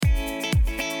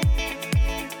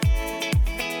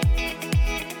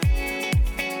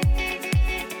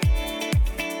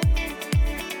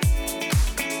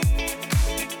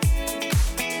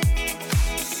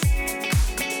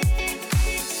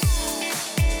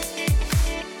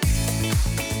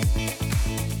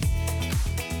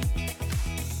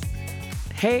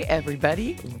Hey,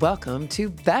 everybody. Welcome to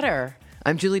Better.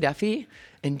 I'm Julie Duffy,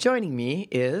 and joining me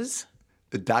is...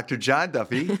 Dr. John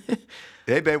Duffy.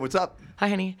 Hey, babe, what's up? Hi,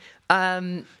 honey.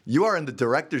 You are in the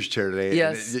director's chair today.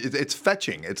 Yes. And it's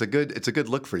fetching. It's a good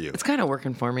look for you. It's kind of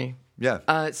working for me. Yeah.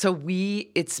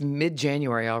 It's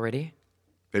mid-January already.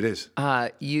 It is.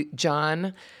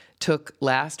 John took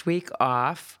last week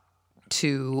off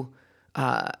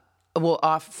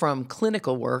off from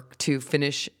clinical work to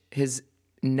finish his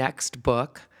next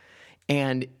book.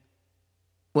 And,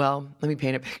 well, let me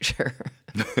paint a picture.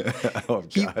 Oh,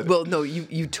 God.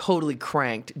 You totally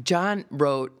cranked. John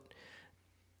wrote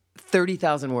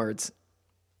 30,000 words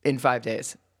in 5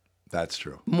 days. That's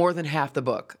true. More than half the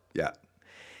book. Yeah.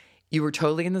 You were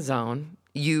totally in the zone.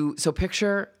 So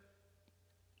picture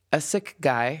a sick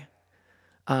guy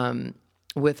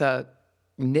with a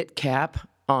knit cap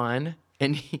on,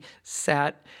 and he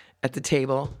sat at the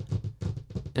table,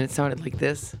 and it sounded like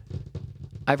this.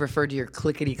 I've referred to your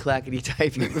clickety-clackety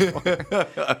typing before.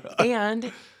 And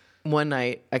one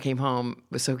night I came home,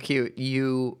 it was so cute,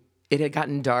 it had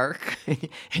gotten dark,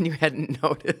 and you hadn't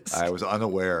noticed. I was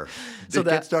unaware. It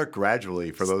gets dark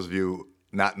gradually for those of you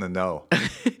not in the know.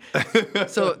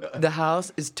 So the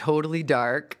house is totally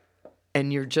dark,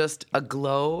 and you're just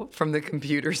aglow from the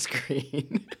computer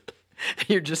screen.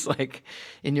 You're just like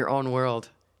in your own world.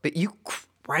 But you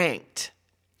cranked.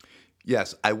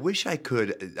 Yes, I wish I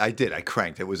could. I did. I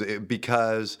cranked.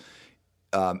 Because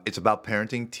it's about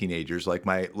parenting teenagers like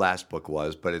my last book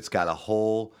was, but it's got a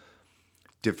whole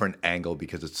different angle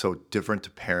because it's so different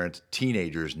to parent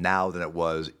teenagers now than it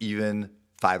was even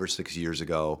 5 or 6 years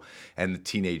ago. And the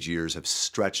teenage years have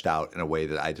stretched out in a way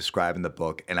that I describe in the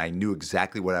book. And I knew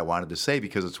exactly what I wanted to say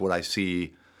because it's what I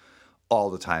see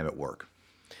all the time at work.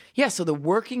 Yeah, so the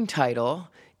working title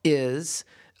is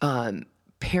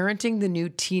Parenting the New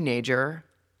Teenager,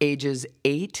 ages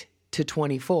 8 to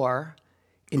 24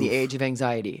 in the age of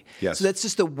anxiety. Yes. So that's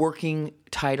just the working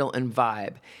title and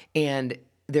vibe. And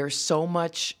there's so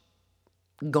much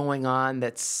going on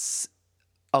that's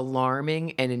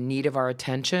alarming and in need of our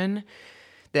attention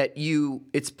that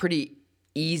it's pretty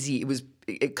easy.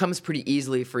 It comes pretty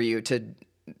easily for you to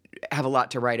have a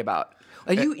lot to write about.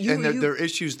 There are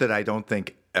issues that I don't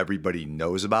think everybody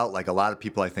knows about. Like a lot of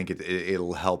people, I think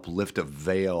it'll help lift a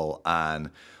veil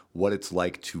on what it's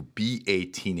like to be a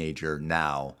teenager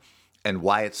now and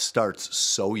why it starts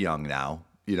so young now.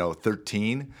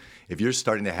 13. If you're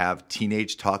starting to have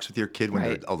teenage talks with your kid when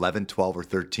they're 11, 12, or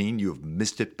 13, you have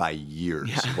missed it by years,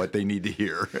 what they need to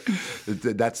hear.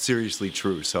 That's seriously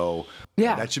true. So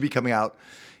that should be coming out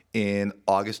in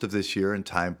August of this year in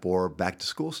time for back to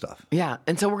school stuff. Yeah.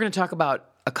 And so we're going to talk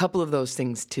about a couple of those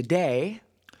things today.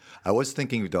 I was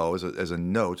thinking, though, as a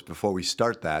note before we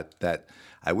start that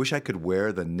I wish I could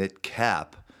wear the knit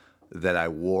cap that I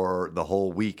wore the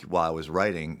whole week while I was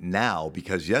writing now,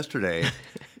 because yesterday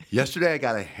I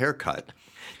got a haircut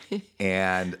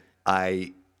and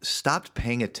I stopped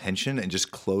paying attention and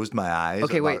just closed my eyes.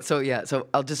 Okay, wait. So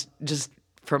I'll just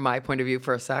from my point of view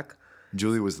for a sec.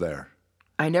 Julie was there.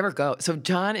 I never go. So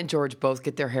John and George both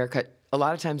get their haircut a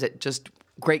lot of times at just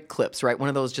Great Clips, right? One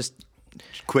of those just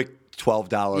quick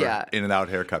 $12 in and out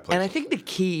haircut places. And I think the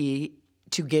key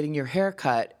to getting your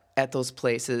haircut at those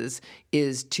places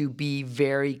is to be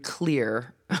very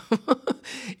clear,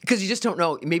 because you just don't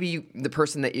know. Maybe the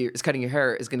person that is cutting your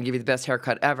hair is going to give you the best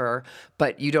haircut ever,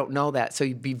 but you don't know that. So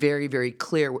you be very, very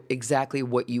clear exactly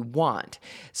what you want.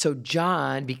 So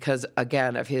John, because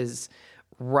again of his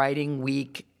writing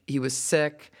week, he was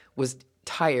sick, was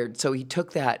tired, so he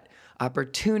took that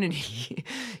opportunity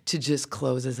to just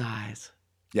close his eyes.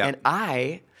 Yeah. And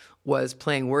I was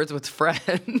playing Words with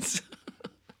Friends.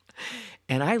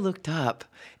 And I looked up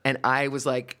and I was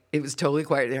like, it was totally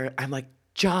quiet there. I'm like,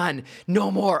 John, no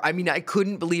more. I mean, I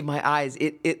couldn't believe my eyes.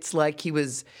 It's like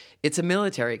it's a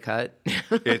military cut.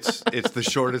 It's the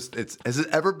shortest. Has it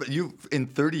ever, in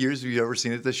 30 years, have you ever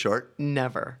seen it this short?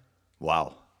 Never.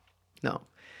 Wow. No.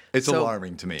 It's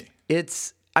alarming to me.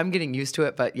 I'm getting used to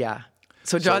it, but yeah.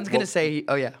 So John's going to say,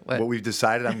 oh, yeah. What we've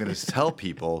decided I'm going to tell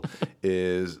people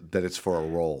is that it's for a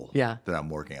role that I'm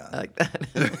working on. I like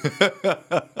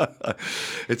that.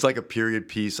 It's like a period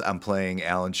piece. I'm playing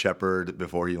Alan Shepard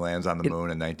before he lands on the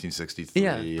moon in 1963.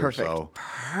 Yeah, perfect.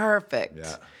 Perfect.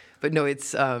 Yeah. But no,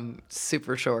 it's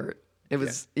super short. It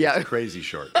was, it's crazy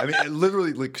short. I mean, it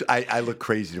literally, I look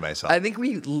crazy to myself. I think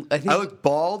I look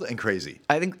bald and crazy.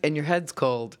 I think, and your head's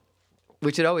cold,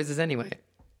 which it always is anyway.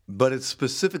 But it's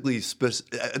specifically,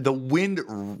 the wind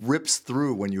rips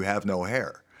through when you have no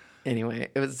hair. Anyway,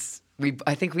 it was,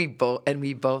 I think we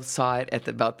both saw it at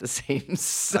about the same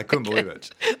second. I couldn't believe it.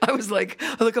 I was like,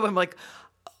 I look up, I'm like,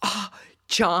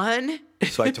 John?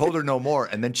 So I told her no more,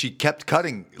 and then she kept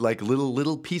cutting like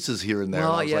little pieces here and there.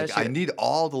 Well, and I was yeah, like, I need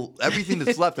everything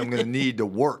that's left. I'm going to need to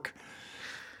work.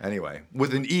 Anyway,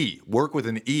 with an E, work with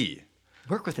an E,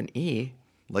 Work with an E?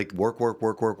 like work.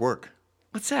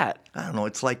 What's that? I don't know.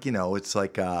 It's like it's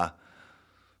like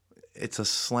it's a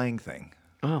slang thing.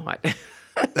 Oh, I'll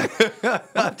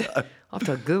have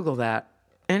to Google that.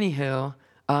 Anywho,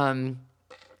 all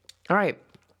right.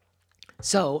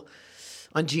 So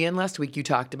on GN last week, you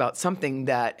talked about something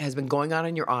that has been going on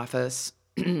in your office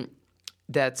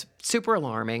that's super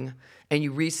alarming, and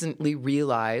you recently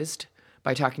realized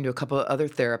by talking to a couple of other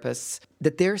therapists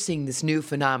that they're seeing this new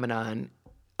phenomenon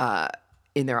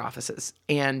in their offices.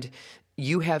 And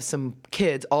you have some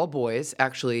kids, all boys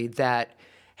actually, that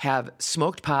have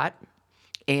smoked pot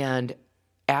and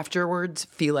afterwards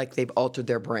feel like they've altered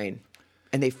their brain,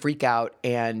 and they freak out,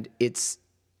 and it's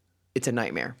a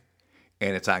nightmare.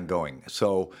 And it's ongoing.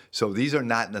 So these are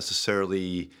not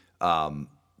necessarily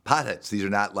potheads. These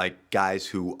are not like guys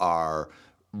who are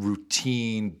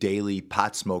routine daily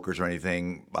pot smokers or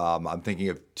anything. I'm thinking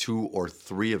of 2 or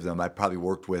 3 of them. I probably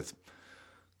worked with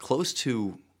close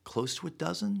to a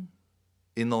dozen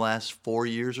in the last 4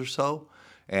 years or so.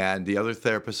 And the other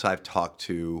therapists I've talked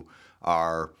to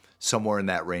are somewhere in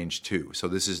that range too. So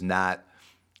this is not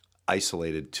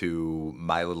isolated to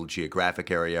my little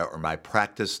geographic area or my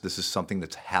practice. This is something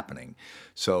that's happening.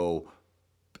 So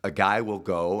a guy will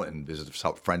go and visit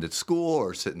a friend at school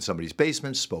or sit in somebody's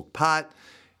basement, smoke pot,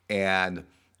 and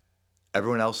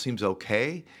everyone else seems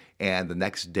okay. And the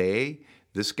next day,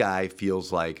 this guy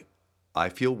feels like, I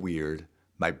feel weird.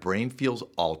 My brain feels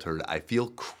altered. I feel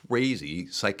crazy,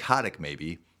 psychotic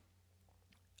maybe.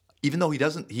 Even though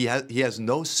he has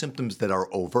no symptoms that are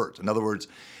overt. In other words,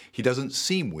 he doesn't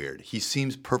seem weird. He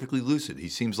seems perfectly lucid. He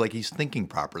seems like he's thinking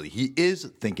properly. He is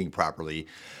thinking properly,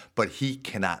 but he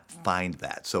cannot find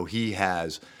that. So he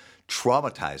has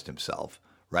traumatized himself,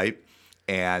 right?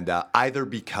 And either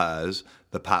because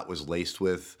the pot was laced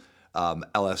with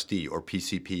LSD or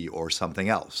PCP or something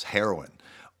else, heroin,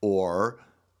 or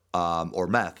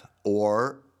meth,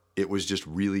 or it was just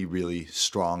really, really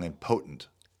strong and potent,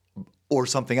 or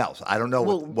something else. I don't know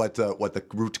what the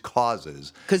root cause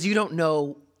is. Because you don't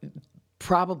know,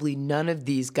 probably none of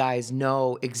these guys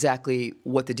know exactly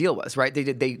what the deal was, right?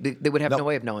 They would have no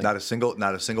way of knowing. Not a single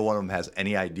one of them has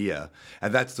any idea.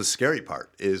 And that's the scary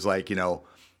part, is like,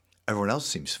 everyone else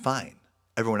seems fine.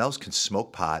 Everyone else can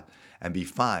smoke pot and be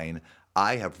fine.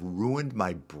 I have ruined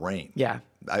my brain. Yeah.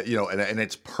 And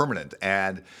it's permanent.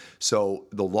 And so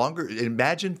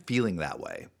imagine feeling that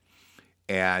way.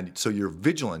 And so you're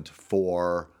vigilant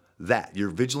for that.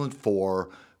 You're vigilant for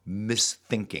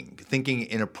misthinking, thinking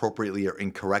inappropriately or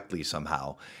incorrectly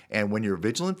somehow. And when you're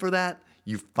vigilant for that,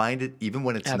 you find it even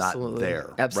when it's Absolutely. not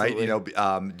there, Absolutely. right?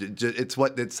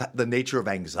 It's the nature of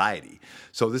anxiety.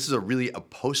 So this is a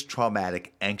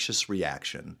post-traumatic anxious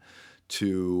reaction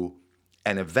to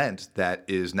an event that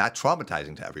is not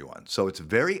traumatizing to everyone. So it's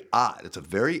very odd. It's a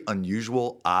very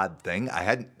unusual, odd thing.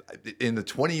 In the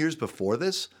 20 years before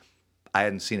this, I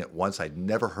hadn't seen it once. I'd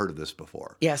never heard of this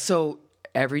before. Yeah, so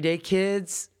everyday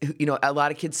kids, a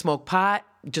lot of kids smoke pot,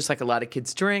 just like a lot of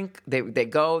kids drink.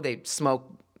 They smoke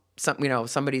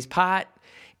somebody's pot,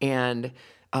 and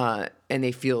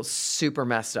they feel super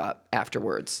messed up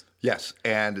afterwards. Yes,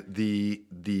 and the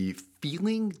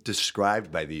feeling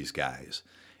described by these guys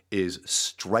is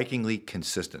strikingly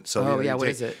consistent. So what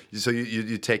is it? So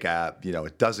you take a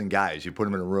dozen guys, you put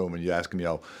them in a room, and you ask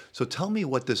them, so tell me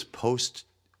what this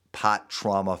post-pot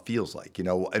trauma feels like.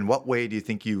 In what way do you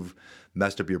think you've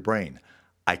messed up your brain?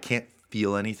 I can't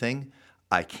feel anything.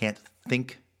 I can't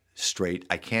think straight.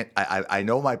 I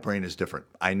know my brain is different.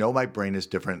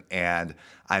 And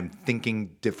I'm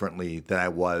thinking differently than I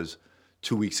was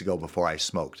 2 weeks ago before I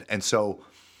smoked. And so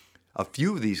a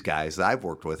few of these guys that I've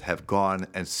worked with have gone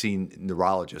and seen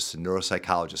neurologists and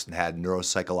neuropsychologists and had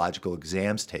neuropsychological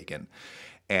exams taken.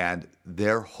 And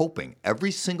they're hoping,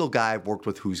 every single guy I've worked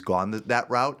with who's gone that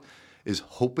route is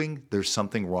hoping there's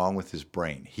something wrong with his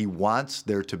brain. He wants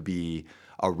there to be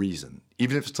a reason.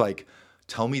 Even if it's like,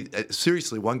 tell me,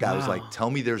 seriously, one guy was like,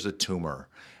 tell me there's a tumor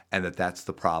and that's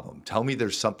the problem. Tell me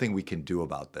there's something we can do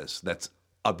about this that's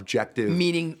objective.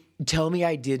 Meaning, tell me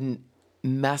I didn't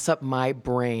mess up my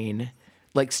brain,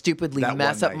 like stupidly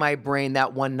mess up my brain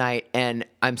that one night, and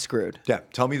I'm screwed. Yeah,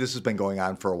 tell me this has been going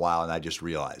on for a while and I just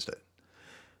realized it.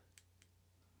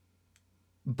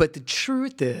 But the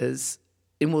truth is,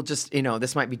 and we'll just,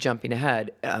 this might be jumping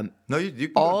ahead. No, you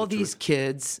can all these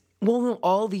kids,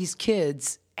 all these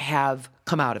kids have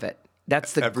come out of it.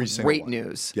 That's the great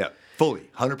news. Yeah,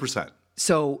 fully, 100%.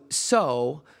 So,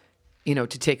 to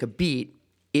take a beat,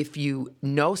 if you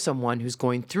know someone who's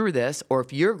going through this, or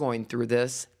if you're going through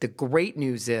this, the great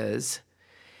news is,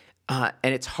 and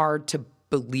it's hard to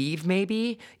believe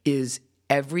maybe, is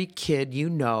every kid you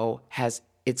know has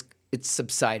it's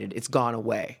subsided. It's gone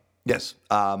away. Yes.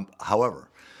 However,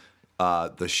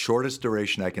 the shortest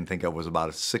duration I can think of was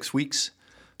about 6 weeks.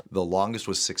 The longest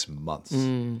was 6 months.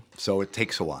 So it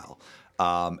takes a while.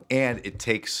 And it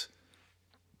takes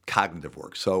cognitive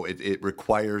work. So it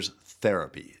requires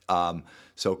therapy.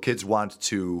 So kids want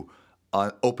to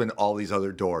open all these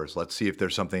other doors. Let's see if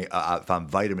there's something, if I'm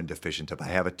vitamin deficient, if I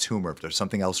have a tumor, if there's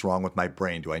something else wrong with my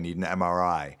brain, do I need an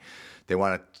MRI? They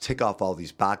want to tick off all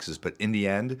these boxes. But in the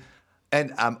end,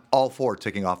 and I'm all for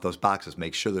ticking off those boxes,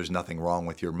 make sure there's nothing wrong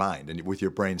with your mind and with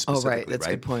your brain specifically. Oh, right. That's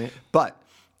a good point. But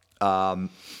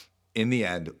in the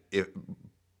end,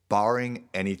 barring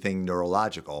anything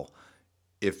neurological,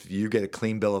 if you get a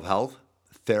clean bill of health,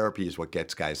 therapy is what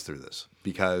gets guys through this.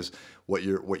 Because what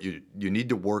you need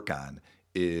to work on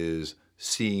is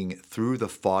seeing through the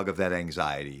fog of that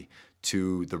anxiety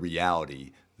to the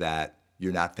reality that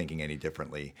you're not thinking any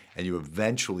differently, and you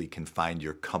eventually can find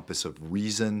your compass of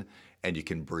reason and you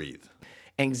can breathe.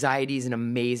 Anxiety is an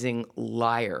amazing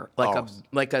liar,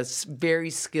 like a very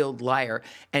skilled liar,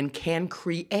 and can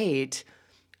create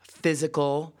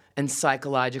physical and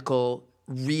psychological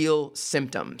real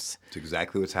symptoms. It's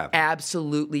exactly what's happening.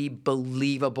 Absolutely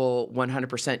believable,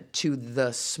 100% to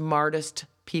the smartest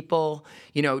people,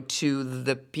 to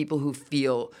the people who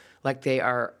feel like they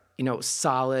are,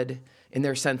 solid in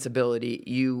their sensibility.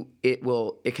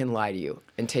 It can lie to you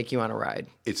and take you on a ride.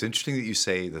 It's interesting that you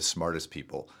say the smartest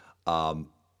people. I'm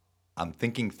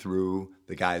thinking through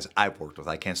the guys I've worked with.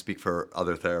 I can't speak for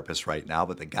other therapists right now,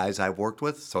 but the guys I've worked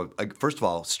with. So first of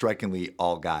all, strikingly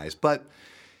all guys. But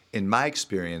in my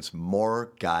experience,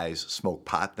 more guys smoke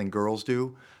pot than girls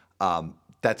do.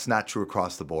 That's not true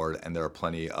across the board, and there are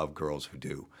plenty of girls who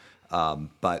do.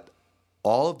 But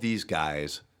all of these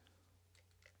guys,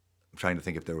 I'm trying to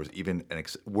think if there was even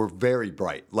were very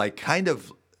bright, like kind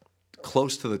of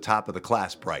close to the top of the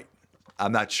class bright.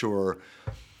 I'm not sure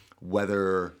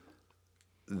whether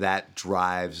that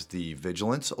drives the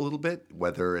vigilance a little bit,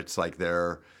 whether it's like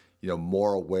they're,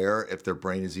 more aware if their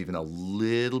brain is even a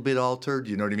little bit altered.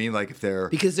 You know what I mean? Like if they're...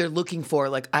 Because they're looking for,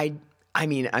 like, I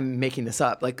mean, I'm making this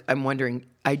up. Like, I'm wondering,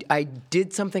 I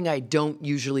did something I don't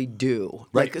usually do.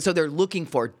 Right. Like, so they're looking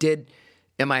for,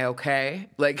 am I okay?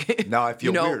 Like... Now I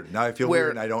feel weird. Now I feel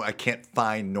weird and I can't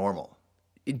find normal.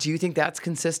 Do you think that's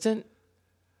consistent?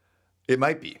 It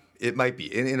might be. It might be.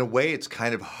 In a way, it's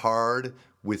kind of hard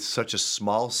with such a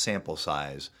small sample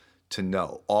size to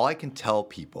know. All I can tell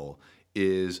people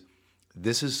is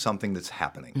this is something that's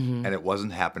happening, and it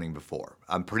wasn't happening before.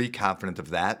 I'm pretty confident of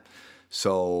that.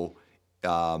 So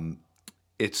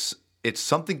it's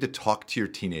something to talk to your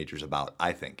teenagers about,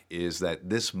 I think, is that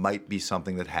this might be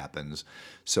something that happens.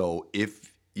 So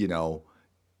if,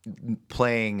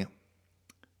 playing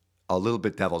a little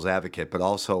bit devil's advocate, but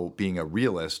also being a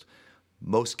realist,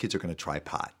 most kids are going to try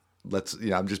pot.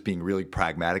 I'm just being really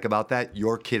pragmatic about that.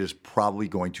 Your kid is probably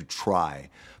going to try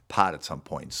pot at some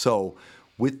point. So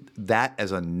with that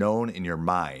as a known in your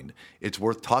mind, it's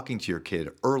worth talking to your kid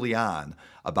early on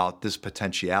about this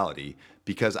potentiality,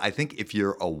 because I think if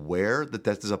you're aware that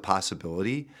that is a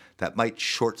possibility, that might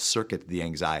short circuit the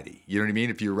anxiety. You know what I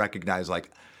mean? If you recognize,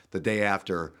 like, the day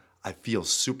after, I feel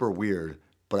super weird,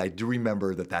 but I do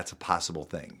remember that that's a possible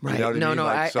thing. Right. You know what I mean? No,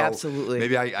 absolutely.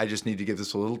 Maybe I just need to give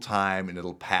this a little time and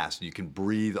it'll pass. And you can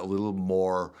breathe a little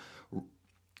more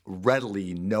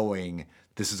readily knowing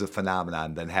this is a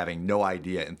phenomenon than having no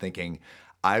idea and thinking,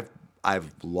 I've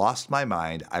lost my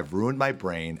mind, I've ruined my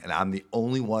brain, and I'm the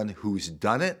only one who's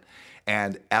done it.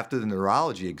 And after the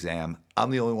neurology exam, I'm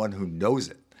the only one who knows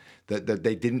it, that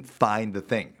they didn't find the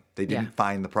thing. They didn't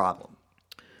find the problem.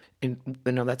 And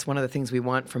that's one of the things we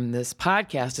want from this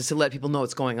podcast, is to let people know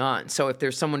what's going on. So if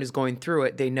there's someone who's going through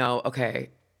it, they know, okay,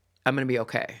 I'm going to be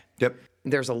okay. Yep.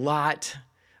 There's a lot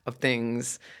of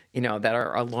things, that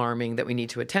are alarming that we need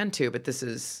to attend to, but this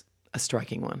is a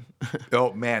striking one.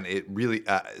 Oh, man, it really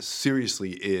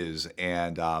seriously is.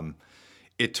 And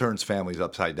it turns families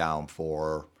upside down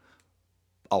for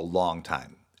a long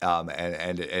time.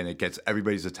 And it gets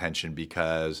everybody's attention,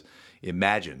 because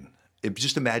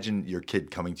just imagine your kid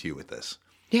coming to you with this.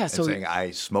 Yeah. And saying,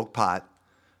 I smoke pot,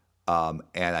 and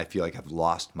I feel like I've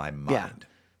lost my mind.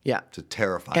 Yeah. It's a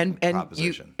terrifying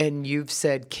proposition. You've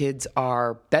said kids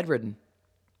are bedridden.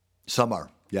 Some are,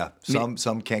 yeah.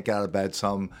 Some can't get out of bed.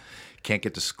 Some can't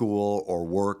get to school or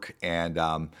work. And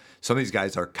some of these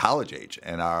guys are college age.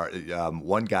 And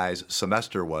one guy's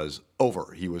semester was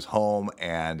over. He was home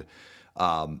and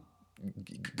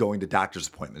going to doctor's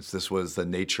appointments. This was the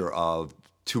nature of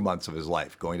 2 months of his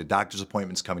life, going to doctor's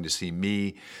appointments, coming to see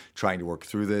me, trying to work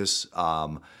through this.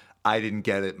 I didn't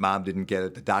get it. Mom didn't get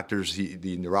it. The doctors,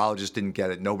 the neurologist didn't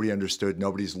get it. Nobody understood.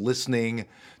 Nobody's listening.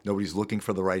 Nobody's looking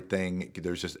for the right thing.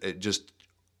 There's just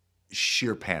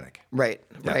sheer panic. Right.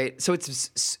 Yeah. Right. So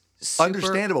it's super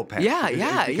Understandable panic. Yeah.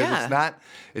 Yeah. Because Yeah.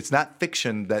 it's not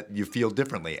fiction that you feel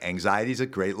differently. Anxiety is a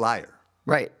great liar.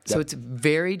 Right. So Yep. it's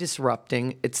very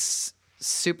disrupting. It's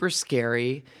super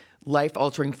scary, life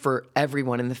altering for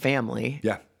everyone in the family.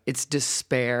 Yeah. It's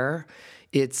despair.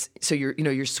 It's so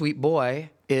your sweet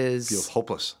boy is Feels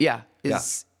hopeless. Yeah. Yeah.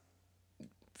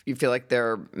 You feel like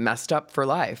they're messed up for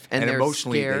life and they're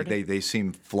emotionally, scared. they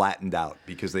seem flattened out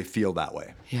because they feel that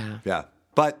way. Yeah. Yeah.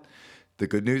 But the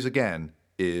good news, again,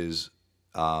 is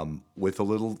with a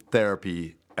little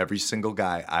therapy, every single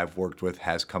guy I've worked with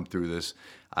has come through this.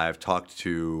 I've talked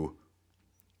to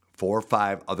 4 or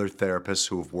 5 other therapists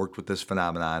who have worked with this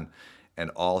phenomenon,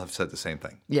 and all have said the same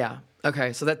thing. Yeah.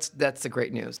 Okay. So that's the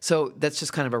great news. So that's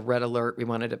just kind of a red alert we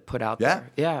wanted to put out Yeah.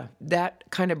 there. Yeah. That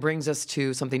kind of brings us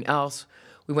to something else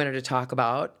we wanted to talk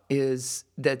about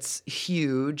that's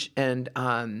huge and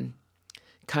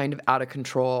kind of out of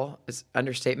control, is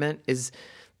understatement, is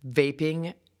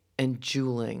vaping and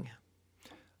juuling.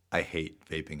 I hate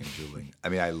vaping and juuling. I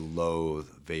mean, I loathe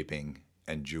vaping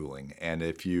and juuling. And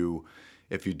if you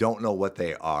don't know what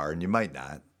they are, and you might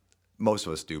not, most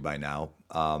of us do by now,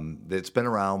 it's been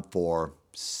around for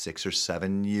 6 or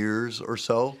 7 years or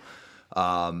so.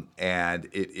 And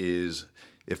it is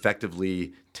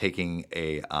effectively taking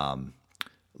a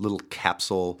little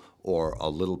capsule or a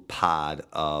little pod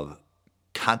of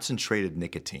concentrated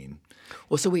nicotine.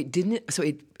 Well, so wait,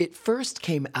 it first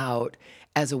came out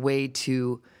as a way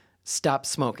to stop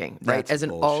smoking, right? That's As an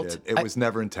bullshit. alt. It was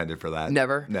never intended for that.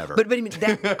 Never? Never. But I mean,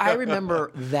 I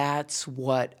remember that's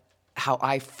how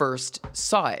I first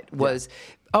saw it was,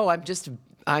 I'm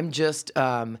just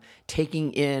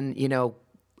taking in,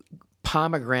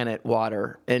 pomegranate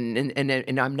water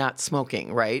and I'm not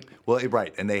smoking, right? Well,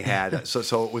 right, and they had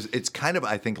it's kind of,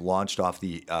 I think, launched off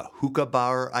the hookah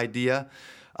bar idea.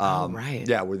 Right.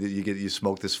 Yeah, where you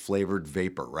smoke this flavored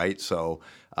vapor, right? So,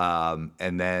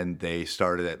 and then they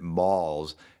started at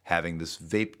malls having this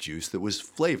vape juice that was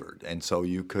flavored, and so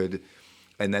you could.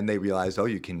 And then they realized,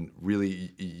 you can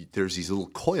really, there's these little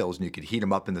coils, and you could heat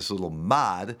them up in this little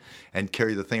mod and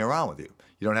carry the thing around with you.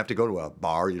 You don't have to go to a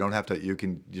bar. You don't have to. You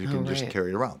can just right.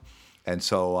 carry it around. And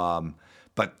so,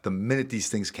 but the minute these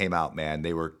things came out, man,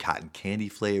 they were cotton candy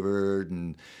flavored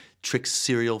and Trix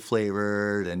cereal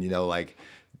flavored, and like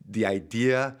the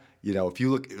idea. If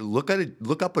you look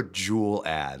up a Juul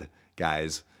ad,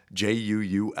 guys,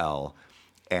 Juul.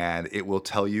 And it will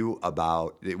tell you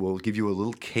it will give you a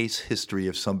little case history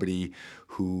of somebody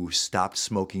who stopped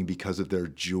smoking because of their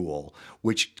Juul,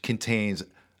 which contains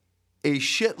a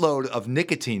shitload of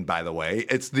nicotine, by the way.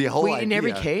 It's the whole idea. In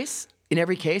every case?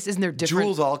 Isn't there different?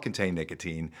 Juuls all contain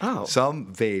nicotine. Oh.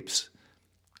 Some vapes,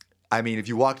 I mean, if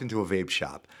you walked into a vape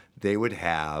shop, they would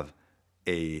have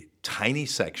a tiny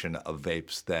section of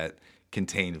vapes that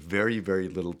contain very, very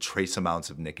little trace amounts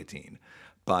of nicotine.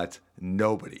 But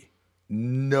nobody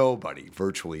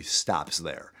virtually stops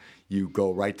there. You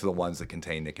go right to the ones that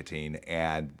contain nicotine,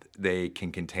 and they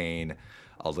can contain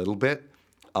a little bit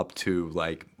up to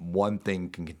like one thing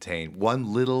can contain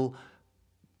one little,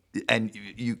 and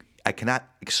I cannot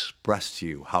express to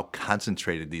you how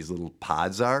concentrated these little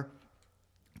pods are,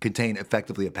 contain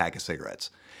effectively a pack of cigarettes.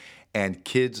 And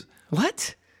kids.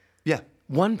 What? Yeah.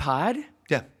 One pod?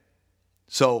 Yeah.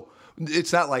 So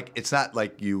it's not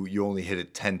like you only hit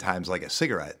it 10 times like a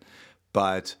cigarette.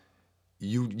 But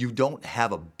you don't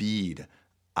have a bead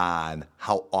on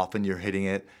how often you're hitting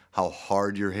it, how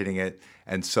hard you're hitting it.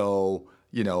 And so,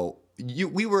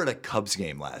 we were at a Cubs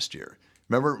game last year.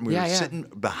 Remember, we were sitting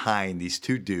behind these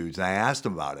 2 dudes, and I asked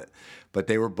them about it. But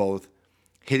they were both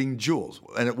hitting Juuls.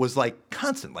 And it was like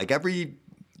constant, like every 30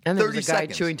 And there was a guy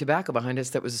seconds. chewing tobacco behind us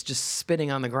that was just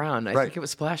spitting on the ground. I think it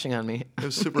was splashing on me. It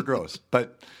was super gross.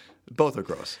 But both are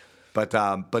gross.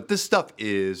 But this stuff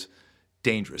is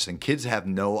dangerous, and kids have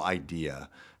no idea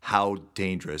how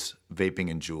dangerous vaping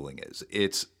and juuling is.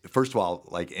 It's, first of all,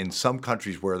 like in some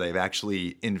countries where they've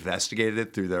actually investigated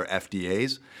it through their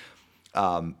FDAs,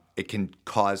 it can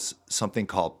cause something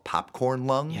called popcorn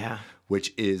lung,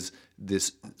 which is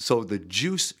this. So the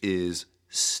juice is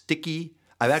sticky.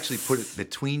 I've actually put it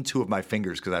between 2 of my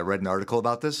fingers because I read an article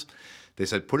about this. They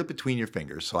said, put it between your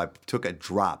fingers. So I took a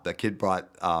drop. That kid brought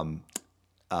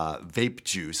vape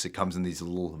juice. It comes in these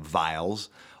little vials.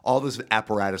 All this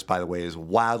apparatus, by the way, is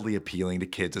wildly appealing to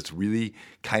kids. It's really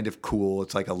kind of cool.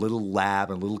 It's like a little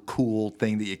lab, a little cool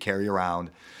thing that you carry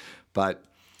around. But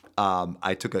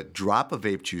I took a drop of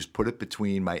vape juice, put it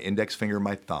between my index finger and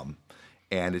my thumb,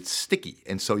 and it's sticky.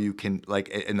 And so you can,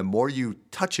 and the more you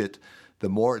touch it, the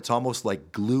more it's almost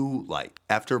like glue-like.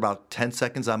 After about 10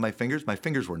 seconds on my fingers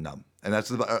were numb. And that's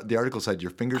the article said, your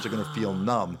fingers are going to feel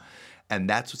numb. And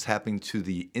that's what's happening to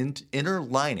the inner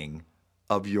lining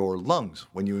of your lungs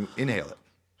when you inhale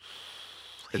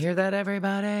it. Hear that,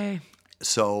 everybody?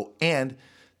 So, and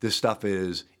this stuff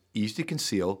is easy to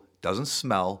conceal, doesn't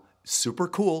smell, super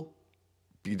cool.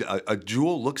 A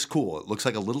Juul looks cool. It looks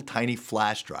like a little tiny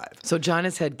flash drive. So John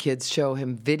has had kids show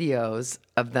him videos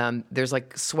of them. There's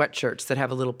like sweatshirts that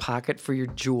have a little pocket for your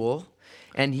Juul.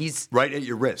 And he's right at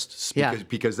your wrist.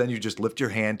 Because then you just lift your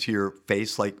hand to your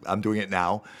face like I'm doing it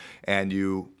now, and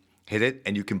you hit it,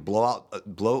 and you can blow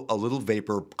a little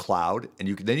vapor cloud,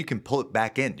 and then you can pull it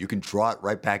back in. You can draw it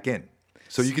right back in.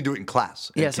 So you can do it in class.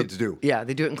 And kids do. Yeah,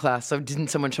 they do it in class. So didn't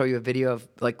someone show you a video of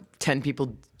like 10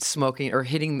 people smoking or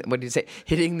hitting, what did you say,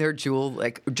 hitting their Juul,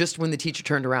 like just when the teacher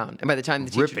turned around? And by the time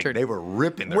the teacher turned... They were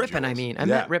ripping their Ripping, Juuls. I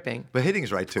meant ripping. But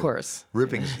hitting's right, too. Of course.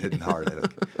 Ripping's hitting hard, I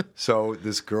think. So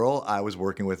this girl I was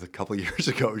working with a couple of years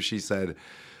ago, she said,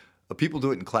 people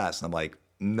do it in class. And I'm like,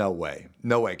 no way.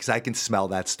 No way. Because I can smell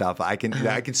that stuff. I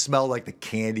can smell like the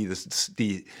candy,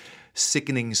 the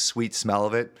sickening sweet smell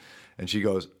of it. And she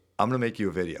goes, I'm going to make you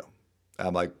a video.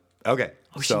 I'm like, okay.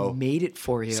 Oh, so, she made it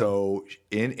for you. So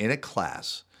in a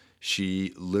class,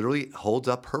 she literally holds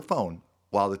up her phone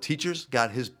while the teacher's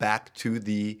got his back to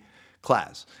the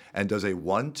class and does a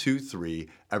 1, 2, 3.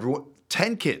 Everyone,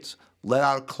 10 kids let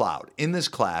out a cloud in this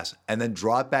class and then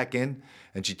draw it back in.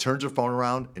 And she turns her phone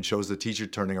around and shows the teacher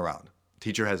turning around.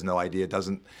 Teacher has no idea.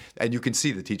 And you can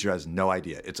see the teacher has no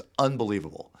idea. It's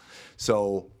unbelievable.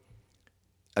 So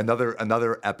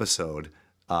another episode.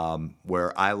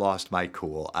 Where I lost my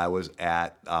cool. I was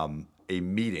at a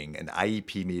meeting, an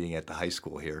IEP meeting at the high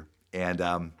school here, and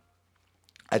I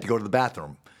had to go to the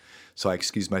bathroom. So I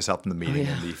excused myself from the meeting,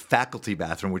 and the faculty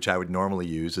bathroom, which I would normally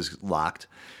use, is locked.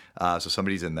 So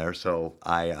somebody's in there. So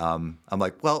I'm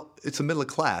like, well, it's the middle of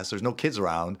class. There's no kids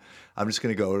around. I'm just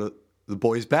going to go to the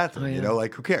boys' bathroom.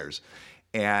 Who cares?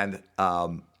 And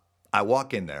I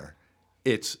walk in there.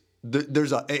 It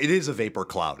is a vapor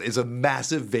cloud. It's a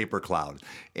massive vapor cloud,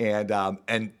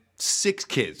 and 6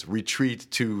 kids retreat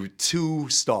to 2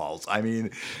 stalls.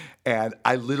 And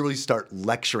I literally start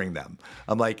lecturing them.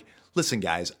 I'm like, listen,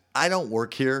 guys, I don't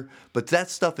work here, but that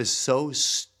stuff is so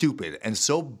stupid and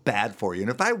so bad for you. And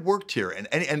if I worked here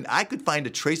and I could find a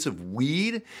trace of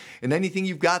weed in anything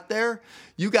you've got there,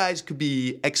 you guys could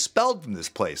be expelled from this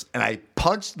place. And I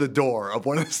punched the door of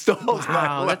one of the stalls.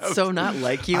 Wow, that's so not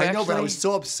like you, I know, but I was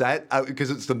so upset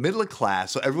because it's the middle of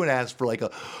class. So everyone asked for like a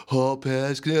hall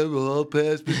pass. Can I have a hall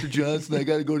pass, Mr. Johnson? I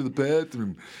got to go to the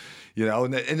bathroom.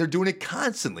 And they're doing it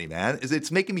constantly, man. It's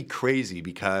making me crazy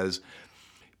because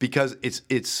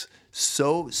it's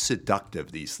so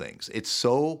seductive, these things.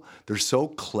 They're so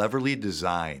cleverly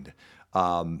designed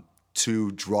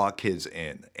to draw kids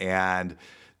in, and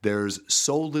there's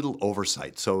so little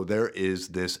oversight. So there is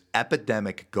this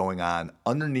epidemic going on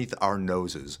underneath our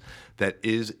noses that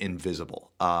is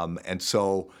invisible. And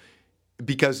so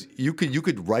because you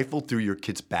could rifle through your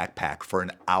kid's backpack for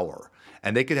an hour,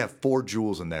 and they could have 4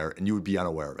 Juuls in there, and you would be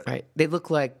unaware of it. Right. They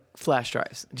look like flash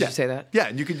drives. Did you say that? Yeah,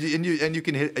 and you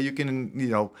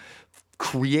can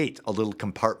create a little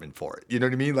compartment for it. You know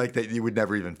what I mean? Like that you would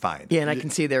never even find. Yeah, and I can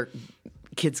see their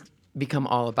kids become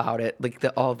all about it, like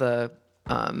all the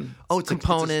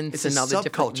components and all the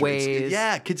different ways.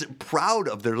 Kids are proud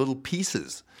of their little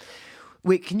pieces.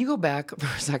 Wait, can you go back for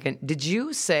a second? Did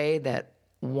you say that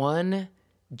 1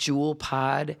 Juul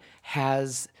pod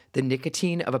has the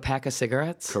nicotine of a pack of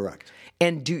cigarettes? Correct.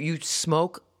 And do you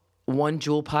smoke 1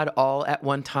 Juul pod all at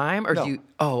one time, or no. do you?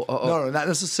 No, not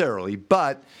necessarily.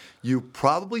 But you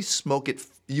probably smoke it.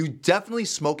 You definitely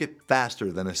smoke it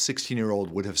faster than a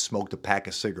 16-year-old would have smoked a pack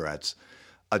of cigarettes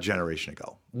a generation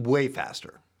ago. Way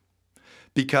faster.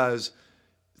 Because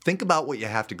think about what you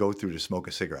have to go through to smoke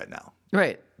a cigarette now.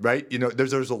 Right. Right.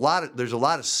 There's a lot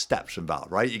of steps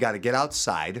involved. Right. You got to get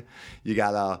outside. You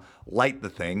got to light the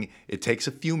thing. It takes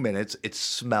a few minutes. It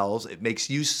smells. It makes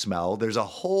you smell. There's a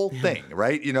whole thing.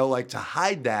 Right. Like to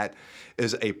hide that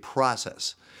is a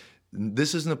process.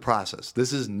 This isn't a process.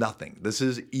 This is nothing. This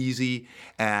is easy.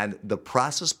 And the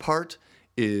process part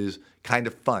is kind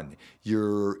of fun.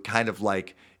 You're kind of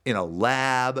like in a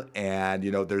lab, and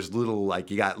there's little,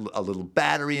 like, you got a little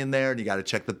battery in there, and you got to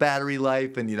check the battery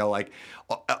life, and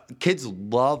kids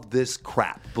love this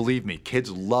crap. Believe me, kids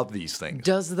love these things.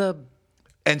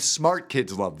 And smart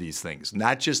kids love these things,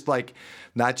 not just the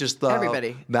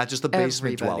Everybody. not just the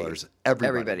basement dwellers.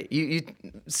 Everybody.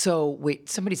 So wait,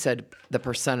 somebody said the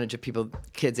percentage of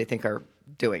kids they think are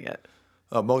doing it.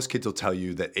 Most kids will tell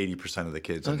you that 80% of the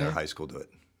kids in their high school do it.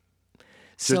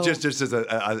 So just as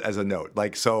a note,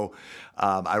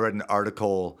 I read an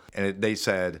article and they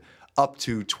said up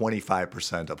to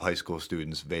 25% of high school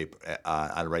students vape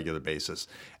on a regular basis,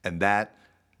 and that,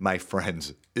 my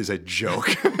friends, is a joke.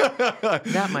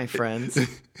 Not my friends.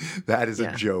 That is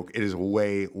a joke. It is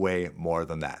way, way more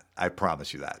than that. I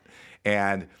promise you that.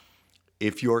 And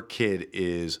if your kid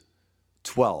is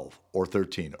 12 or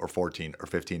 13 or 14 or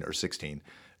 15 or 16,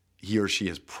 he or she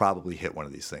has probably hit one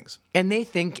of these things. And they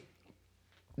think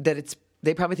that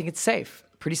they probably think it's safe.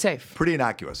 Pretty safe. Pretty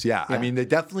innocuous, yeah. I mean, they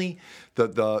definitely,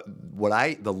 the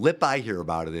lip I hear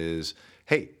about it is,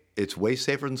 hey, it's way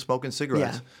safer than smoking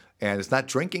cigarettes. Yeah. And it's not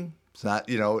drinking. It's not,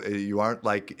 you aren't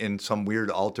like in some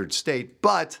weird altered state.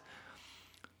 But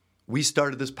we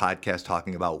started this podcast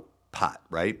talking about pot,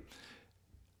 right?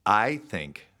 I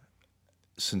think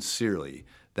sincerely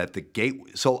that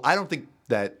so I don't think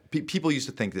that people used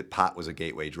to think that pot was a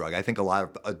gateway drug. I think a lot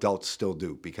of adults still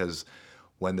do, because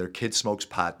when their kid smokes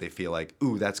pot, they feel like,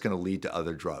 ooh, that's going to lead to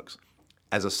other drugs.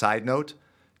 As a side note,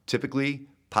 typically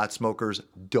pot smokers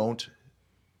don't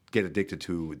get addicted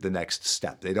to the next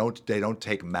step. They don't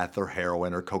take meth or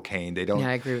heroin or cocaine. They don't. Yeah,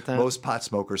 I agree with that. Most pot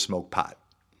smokers smoke pot.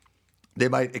 They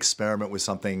might experiment with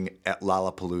something at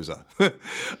Lollapalooza,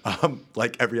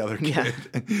 like every other kid.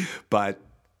 Yeah. But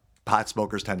pot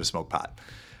smokers tend to smoke pot.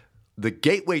 The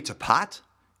gateway to pot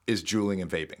is juuling and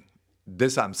vaping.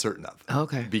 This I'm certain of.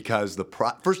 Okay. Because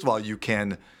first of all, you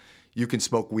can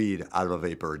smoke weed out of a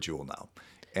vapor or Juul now,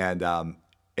 and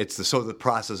so the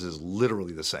process is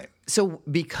literally the same. So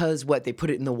because they put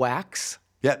it in the wax?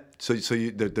 Yeah. So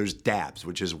there's dabs,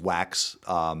 which is wax,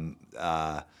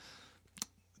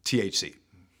 THC.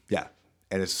 Yeah,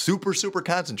 and it's super, super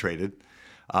concentrated,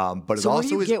 but it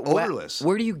also is odorless.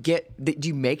 Where do you get? Do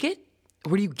you make it?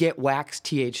 Where do you get wax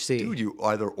THC? Dude, you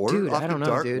either order it off the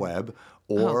dark web,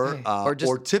 or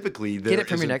typically get it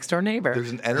from your next door neighbor.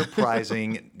 There's an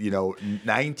enterprising,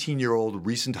 19-year-old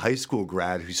recent high school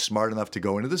grad who's smart enough to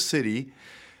go into the city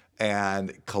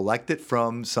and collect it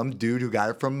from some dude who got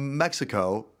it from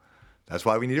Mexico. That's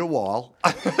why we need a wall.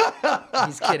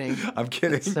 He's kidding. I'm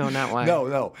kidding. So not why.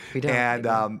 No. We don't. And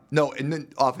and then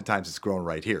oftentimes it's grown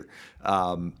right here,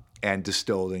 and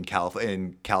distilled in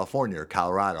California or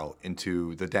Colorado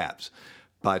into the dabs.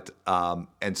 But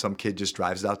and some kid just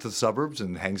drives out to the suburbs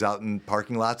and hangs out in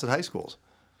parking lots at high schools.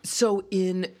 So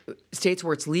in states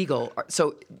where it's legal,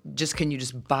 can you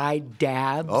just buy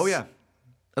dabs? Oh yeah.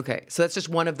 Okay, so that's just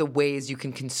one of the ways you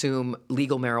can consume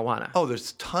legal marijuana. Oh,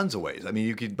 there's tons of ways. I mean,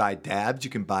 you can buy dabs. You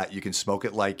can smoke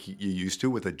it like you used to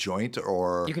with a joint,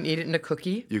 or you can eat it in a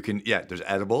cookie. There's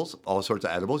edibles, all sorts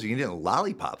of edibles. You can eat it in a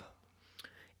lollipop.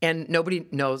 And nobody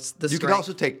knows the strength. You can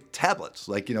also take tablets,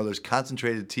 there's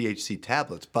concentrated THC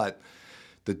tablets, but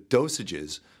the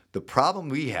dosages. The problem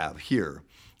we have here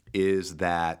is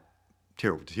that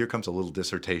here comes a little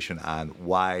dissertation on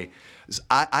why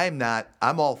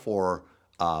I'm all for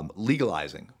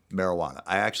legalizing marijuana.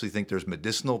 I actually think there's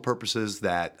medicinal purposes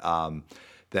that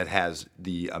has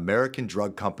the American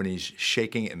drug companies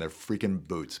shaking in their freaking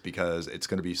boots, because it's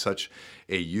going to be such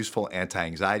a useful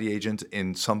anti-anxiety agent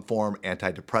in some form,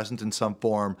 antidepressant in some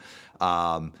form,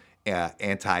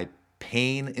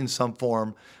 anti-pain in some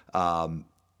form.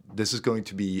 This is going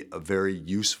to be a very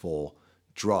useful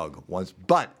drug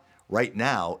but right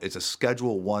now it's a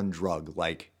Schedule I drug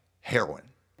like heroin.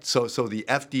 So the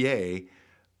FDA,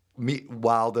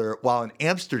 while in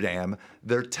Amsterdam,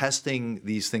 they're testing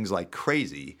these things like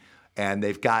crazy, and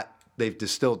they've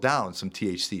distilled down some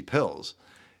THC pills.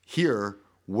 Here,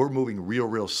 we're moving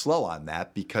real slow on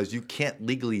that, because you can't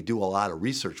legally do a lot of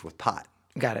research with pot.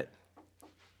 Got it.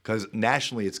 Because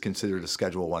nationally, it's considered a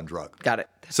Schedule I drug. Got it.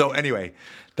 So anyway,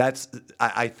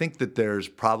 I think that there's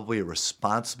probably a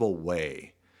responsible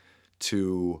way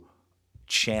to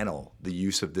channel the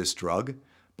use of this drug,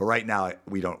 but right now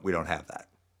we don't have that.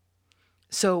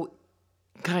 So,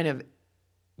 kind of,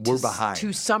 we're behind.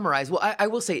 To summarize, I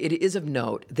will say it is of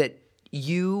note that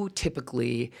you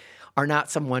typically are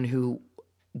not someone who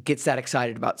gets that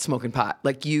excited about smoking pot.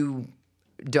 Like, you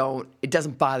it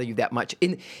doesn't bother you that much.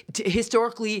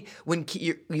 Historically, when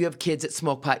you have kids that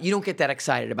smoke pot, you don't get that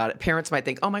excited about it. Parents might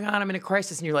think, oh my God, I'm in a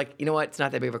crisis. And you're like, you know what? It's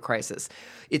not that big of a crisis.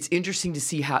 It's interesting to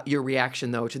see how your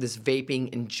reaction, though, to this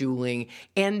vaping and juuling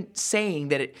and saying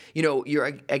that it,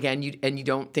 you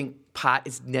don't think pot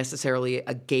is necessarily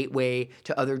a gateway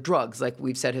to other drugs, like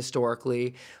we've said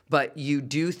historically, but you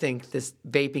do think this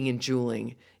vaping and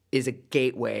juuling is a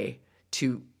gateway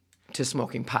to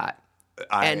smoking pot.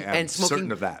 I am smoking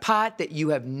certain of that. Pot that you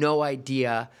have no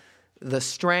idea the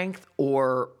strength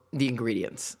or the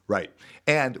ingredients. Right.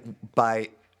 And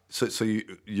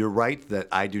you're right that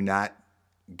I do not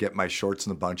get my shorts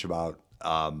in a bunch about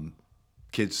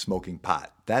kids smoking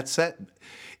pot. That said,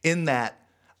 in that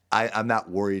I'm not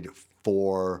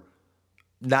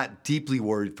deeply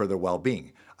worried for their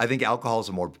well-being. I think alcohol is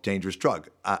a more dangerous drug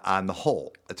on the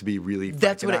whole, to be really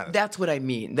frank and honest. That's what I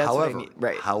mean.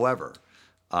 Right. However,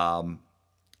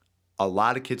 a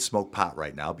lot of kids smoke pot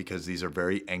right now because these are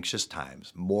very anxious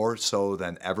times, more so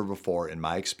than ever before in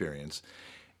my experience.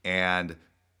 And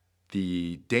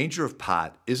the danger of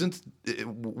pot isn't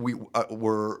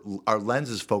our lens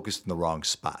is focused in the wrong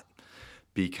spot,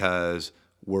 because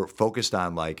we're focused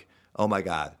on like, oh my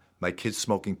God, my kid's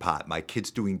smoking pot, my kid's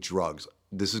doing drugs.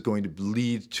 This is going to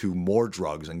lead to more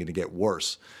drugs and going to get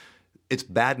worse. It's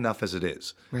bad enough as it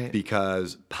is, right?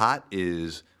 Because pot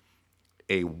is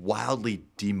a wildly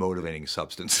demotivating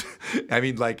substance. I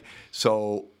mean,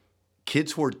 so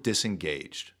kids who are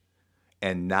disengaged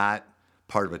and not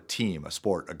part of a team, a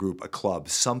sport, a group, a club,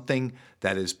 something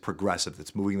that is progressive,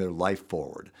 that's moving their life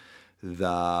forward,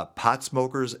 the pot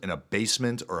smokers in a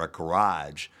basement or a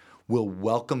garage will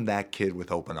welcome that kid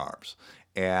with open arms.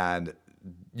 And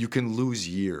you can lose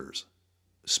years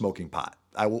smoking pot.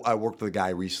 I worked with a guy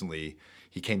recently.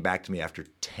 He came back to me after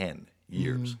 10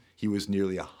 years. He was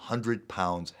nearly 100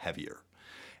 pounds heavier.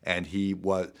 And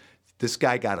this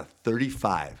guy got a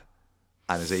 35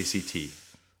 on his ACT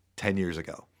 10 years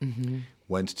ago.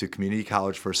 Went to community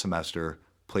college for a semester,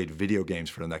 played video games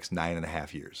for the next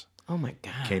 9.5 years. Oh my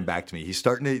God. Came back to me. He's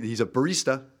a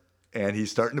barista, and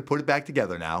he's starting to put it back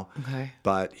together now. Okay.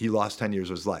 But he lost 10 years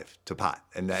of his life to pot.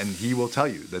 And he will tell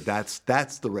you that's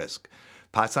the risk.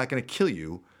 Pot's not going to kill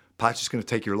you. Pot's just going to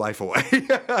take your life away.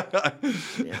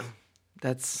 Yeah.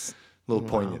 That's a little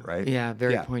poignant, right? Yeah,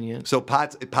 very poignant. So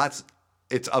pot's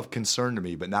it's of concern to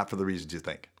me, but not for the reasons you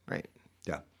think. Right.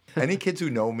 Yeah. Any kids who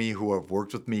know me, who have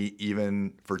worked with me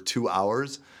even for 2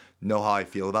 hours, know how I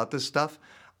feel about this stuff.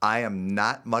 I am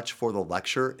not much for the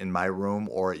lecture in my room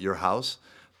or at your house,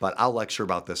 but I'll lecture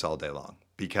about this all day long,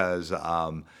 because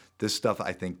this stuff,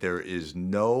 I think there is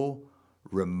no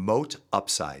remote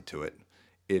upside to it.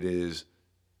 It is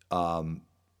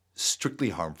strictly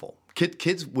harmful.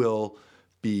 Kids will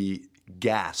be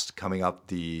gassed coming up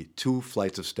the 2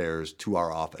 flights of stairs to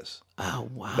our office. Oh,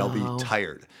 wow. They'll be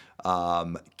tired.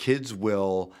 Kids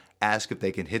will ask if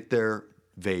they can hit their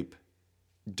vape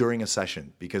during a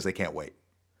session because they can't wait,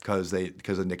 because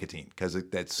of nicotine, because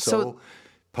that's so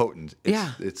potent.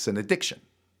 It's an addiction.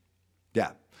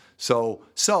 Yeah. So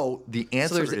the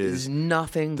answer there's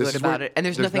nothing good about it, and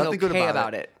there's nothing okay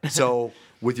about it. So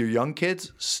with your young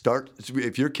kids,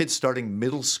 if your kid's starting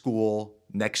middle school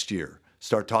next year,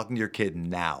 start talking to your kid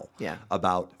now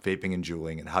about vaping and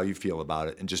juuling and how you feel about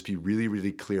it, and just be really,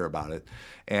 really clear about it.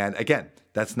 And again,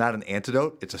 that's not an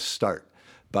antidote, it's a start.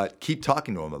 But keep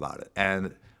talking to them about it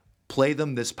and play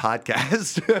them this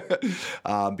podcast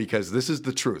because this is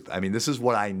the truth. I mean, this is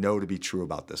what I know to be true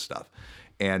about this stuff.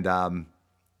 And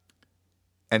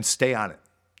stay on it.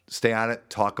 Stay on it.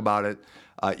 Talk about it.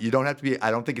 You don't have to be.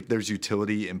 I don't think there's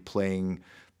utility in playing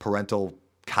parental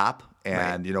cop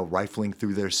and rifling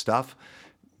through their stuff.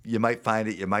 You might find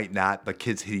it, you might not, but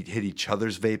kids hit each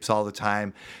other's vapes all the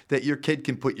time. That your kid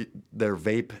can put their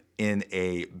vape in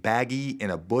a baggie in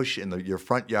a bush in your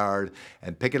front yard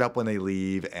and pick it up when they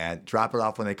leave and drop it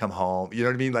off when they come home. You know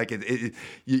what I mean? Like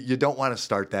you don't want to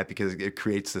start that, because it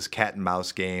creates this cat and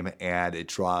mouse game, and it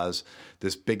draws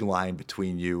this big line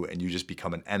between you, and you just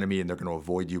become an enemy, and they're going to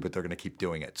avoid you, but they're going to keep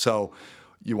doing it. So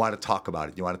you want to talk about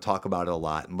it. You want to talk about it a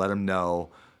lot and let them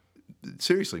know.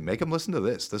 Seriously, make them listen to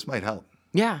this. This might help.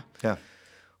 Yeah. Yeah.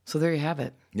 So there you have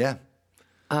it. Yeah.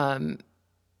 I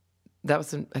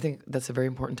think that's a very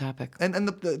important topic. And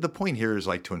the point here is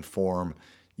like to inform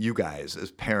you guys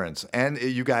as parents and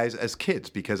you guys as kids,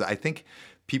 because I think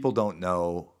people don't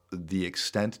know the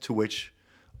extent to which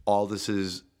all this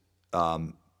is,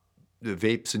 the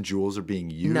vapes and juuls are being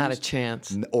used. Not a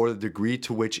chance. Or the degree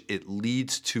to which it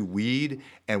leads to weed,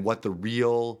 and what the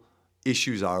real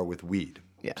issues are with weed.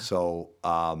 Yeah. So,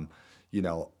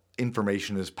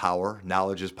 information is power,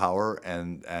 knowledge is power,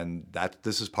 and that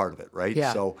this is part of it, right?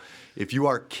 Yeah. So if you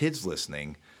are kids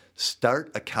listening,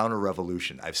 start a counter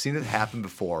revolution. I've seen it happen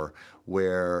before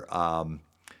where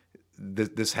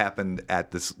this happened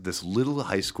at this little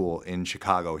high school in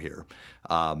Chicago here.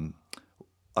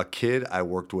 A kid I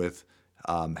worked with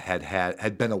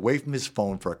had been away from his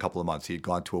phone for a couple of months. He had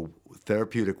gone to a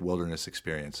therapeutic wilderness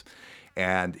experience.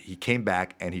 And he came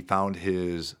back and he found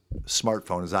his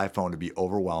smartphone, his iPhone, to be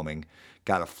overwhelming.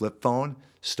 Got a flip phone,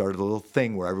 started a little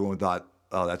thing where everyone thought,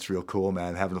 oh, that's real cool,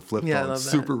 man. Having a flip Yeah, I phone, love that.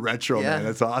 super retro, Yeah. man.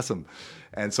 That's awesome.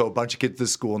 And so a bunch of kids at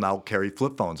this school now carry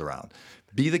flip phones around.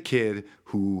 Be the kid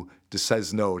who just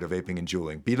says no to vaping and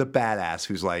juuling. Be the badass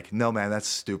who's like, no, man, that's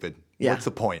stupid. Yeah. What's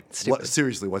the point? Stupid.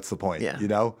 Seriously, what's the point? Yeah. You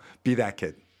know? Be that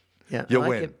kid. Yeah, I You'll like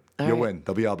win. it. All You'll right. win.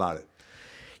 They'll be all about it.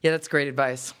 Yeah, that's great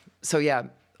advice. So yeah,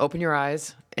 open your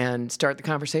eyes and start the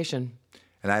conversation.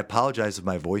 And I apologize if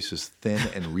my voice is thin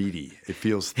and reedy. It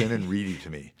feels thin and reedy to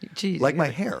me. Jeez, like you my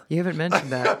haven't- hair. You haven't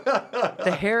mentioned that.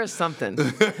 The hair is something.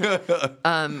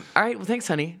 All right. Well, thanks,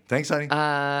 honey. Thanks, honey.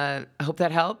 I hope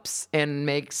that helps and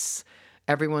makes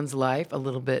everyone's life a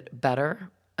little bit better.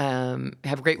 Have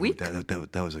a great week.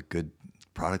 That was a good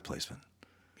product placement.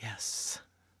 Yes.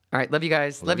 All right. Love you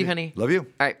guys. Love you, honey. Love you.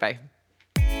 All right. Bye.